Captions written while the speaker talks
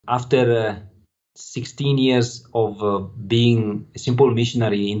After 16 years of being a simple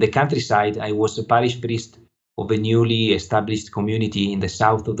missionary in the countryside, I was a parish priest of a newly established community in the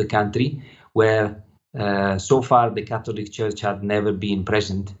south of the country, where so far the Catholic Church had never been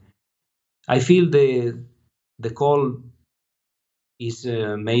present. I feel the call is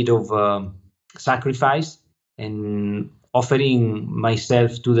made of sacrifice and offering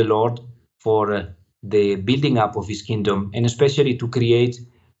myself to the Lord for the building up of His kingdom, and especially to create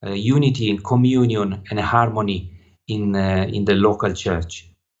unity and communion and harmony in the local church.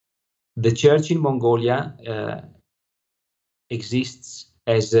 The church in Mongolia exists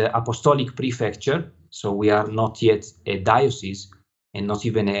as an Apostolic Prefecture, so we are not yet a diocese and not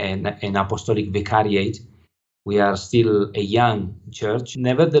even an Apostolic Vicariate. We are still a young church.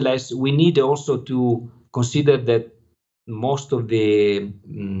 Nevertheless, we need also to consider that most of the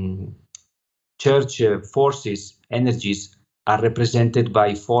church forces, energies, are represented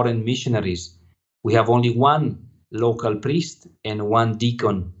by foreign missionaries. We have only one local priest and one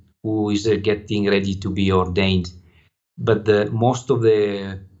deacon who is getting ready to be ordained. But most of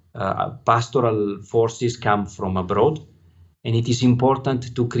the pastoral forces come from abroad, and it is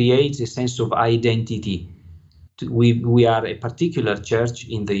important to create a sense of identity. We are a particular church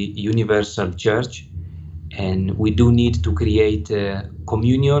in the universal church, and we do need to create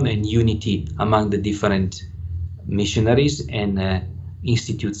communion and unity among the different missionaries and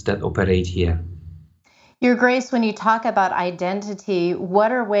institutes that operate here. Your Grace, when you talk about identity,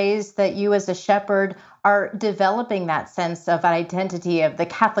 what are ways that you as a shepherd are developing that sense of identity of the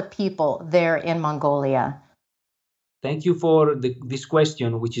Catholic people there in Mongolia? Thank you for this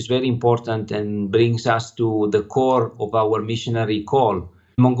question, which is very important and brings us to the core of our missionary call.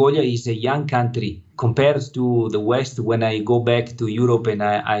 Mongolia is a young country compared to the West. When I go back to Europe and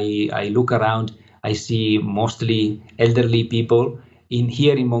I look around, I see mostly elderly people.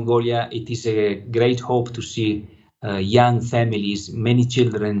 Here in Mongolia, it is a great hope to see young families, many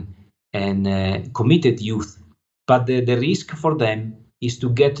children, and committed youth. But the risk for them is to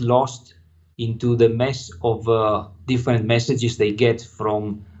get lost into the mess of different messages they get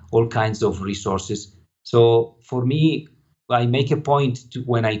from all kinds of resources. So for me, I make a point to,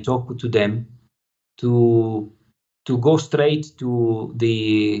 when I talk to them, to go straight to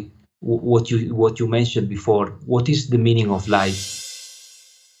what you mentioned before. What is the meaning of life?